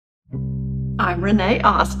I'm Renee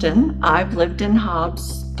Austin. I've lived in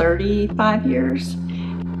Hobbs 35 years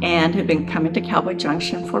and have been coming to Cowboy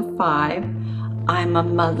Junction for 5. I'm a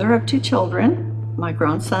mother of 2 children. My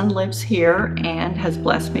grown son lives here and has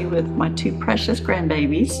blessed me with my 2 precious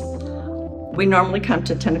grandbabies. We normally come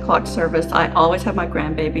to 10 o'clock service. I always have my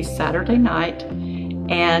grandbabies Saturday night,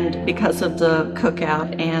 and because of the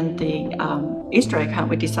cookout and the Easter egg hunt,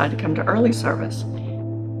 we decided to come to early service.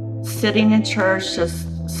 Sitting in church, just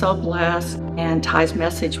so blessed, and Ty's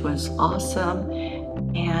message was awesome,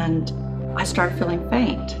 and I started feeling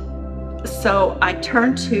faint. So I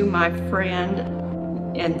turned to my friend,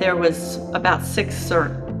 and there was about 6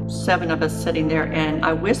 or 7 of us sitting there, and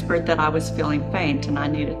I whispered that I was feeling faint and I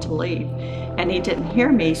needed to leave. And he didn't hear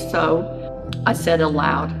me, so I said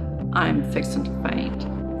aloud, "I'm fixing to faint.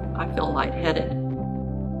 I feel lightheaded."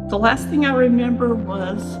 The last thing I remember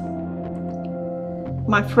was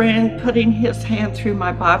my friend putting his hand through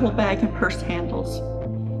my Bible bag and purse handles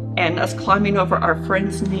and us climbing over our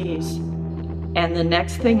friend's knees. And the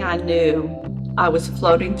next thing I knew, I was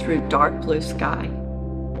floating through dark blue sky.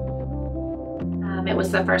 It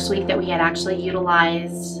was the first week that we had actually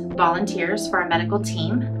utilized volunteers for our medical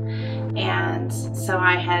team. And so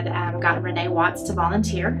I had gotten Renee Watts to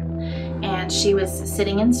volunteer, and she was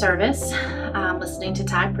sitting in service, listening to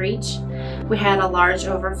Ty preach. We had a large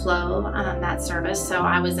overflow that service, so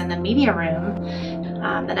I was in the media room.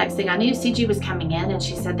 The next thing I knew, CG was coming in, and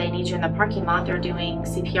she said, "They need you in the parking lot. They're doing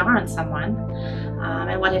CPR on someone."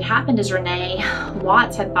 And what had happened is Renee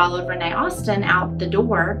Watts had followed Renee Austin out the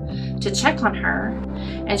door to check on her.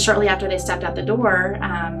 And shortly after they stepped out the door,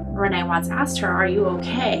 Renee Watts asked her, "Are you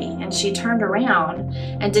okay?" And she turned around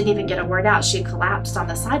and didn't even get a word out. She collapsed on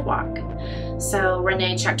the sidewalk. So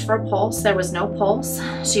Renee checked for a pulse. There was no pulse.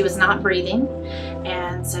 She was not breathing.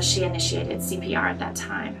 And so she initiated CPR at that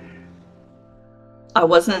time. I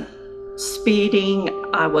wasn't speeding,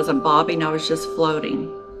 I wasn't bobbing, I was just floating.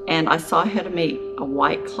 And I saw ahead of me a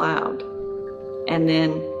white cloud. And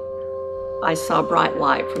then I saw bright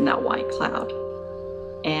light from that white cloud.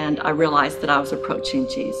 And I realized that I was approaching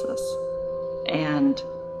Jesus. And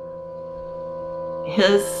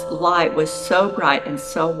his light was so bright and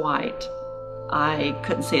so white, I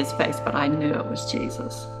couldn't see his face, but I knew it was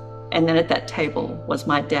Jesus. And then at that table was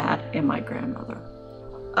my dad and my grandmother.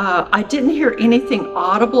 I didn't hear anything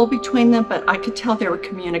audible between them, but I could tell they were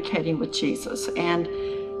communicating with Jesus, and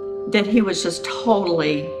that he was just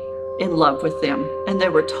totally in love with them, and they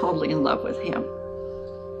were totally in love with him.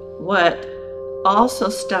 What also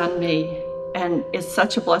stunned me, and is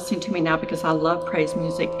such a blessing to me now because I love praise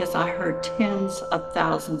music, is I heard tens of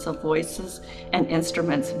thousands of voices and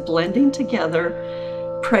instruments blending together,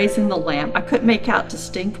 praising the Lamb. I couldn't make out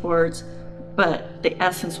distinct words, but the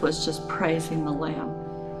essence was just praising the Lamb.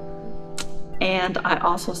 And I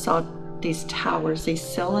also saw these towers, these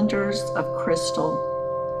cylinders of crystal.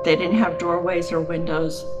 They didn't have doorways or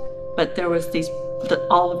windows, but there was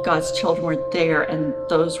all of God's children were there, and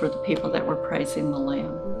those were the people that were praising the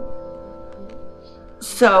Lamb.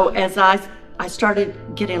 So as I started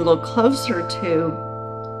getting a little closer to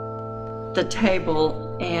the table,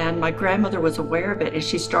 and my grandmother was aware of it, and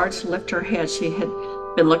she started to lift her head. She had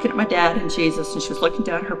been looking at my dad and Jesus, and she was looking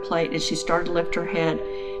down her plate, and she started to lift her head.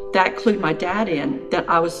 That clued my dad in that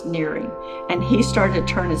I was nearing, and he started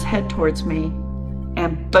to turn his head towards me,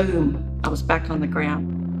 and boom, I was back on the ground.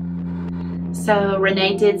 So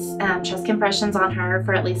Renee did chest compressions on her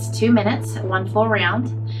for at least 2 minutes, 1 full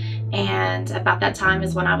round. And about that time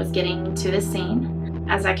is when I was getting to the scene.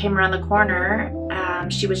 As I came around the corner,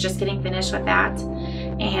 she was just getting finished with that.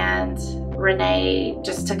 And Renee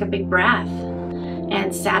just took a big breath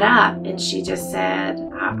and sat up, and she just said,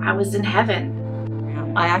 I was in heaven.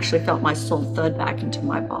 I actually felt my soul thud back into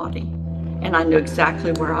my body, and I knew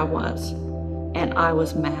exactly where I was. And I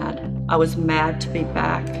was mad. I was mad to be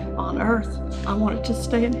back on earth. I wanted to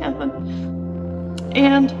stay in heaven.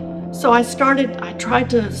 And so I tried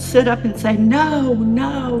to sit up and say, "No,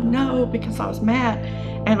 no, no," because I was mad.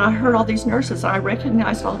 And I heard all these nurses. I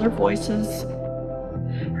recognized all their voices.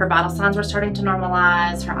 Her vital signs were starting to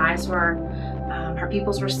normalize. Her eyes were, her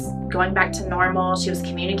pupils were going back to normal. She was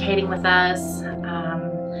communicating with us.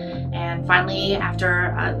 And finally,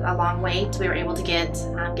 after a long wait, we were able to get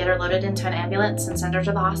her loaded into an ambulance and send her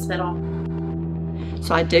to the hospital.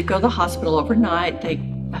 So I did go to the hospital overnight. They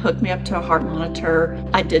hooked me up to a heart monitor.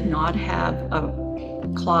 I did not have a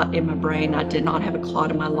clot in my brain. I did not have a clot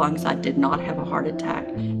in my lungs. I did not have a heart attack.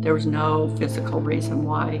 There was no physical reason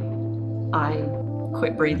why I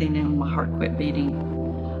quit breathing and my heart quit beating.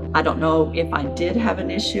 I don't know if I did have an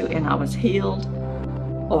issue and I was healed,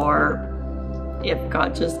 or if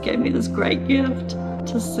God just gave me this great gift.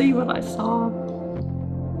 to see what I saw.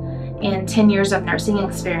 In 10 years of nursing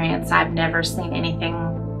experience, I've never seen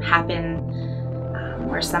anything happen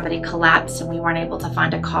where somebody collapsed and we weren't able to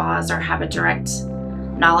find a cause or have a direct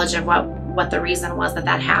knowledge of what the reason was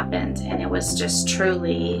that happened. And it was just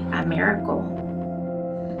truly a miracle.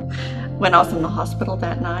 When I was in the hospital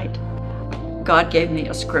that night, God gave me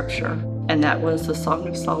a scripture, and that was the Song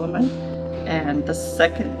of Solomon, and the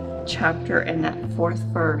 2nd chapter and that 4th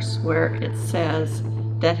verse, where it says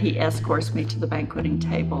that He escorts me to the banqueting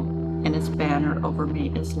table, and His banner over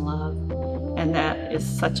me is love. And that is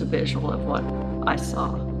such a visual of what I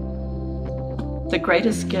saw. The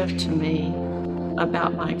greatest gift to me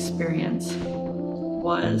about my experience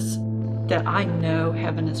was that I know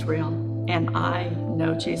heaven is real, and I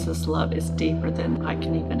know Jesus' love is deeper than I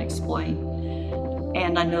can even explain.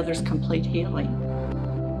 And I know there's complete healing.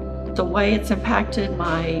 The way it's impacted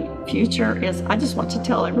my future is I just want to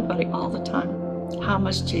tell everybody all the time how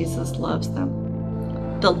much Jesus loves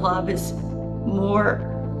them. The love is more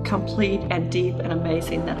complete and deep and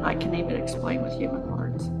amazing than I can even explain with human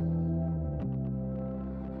words.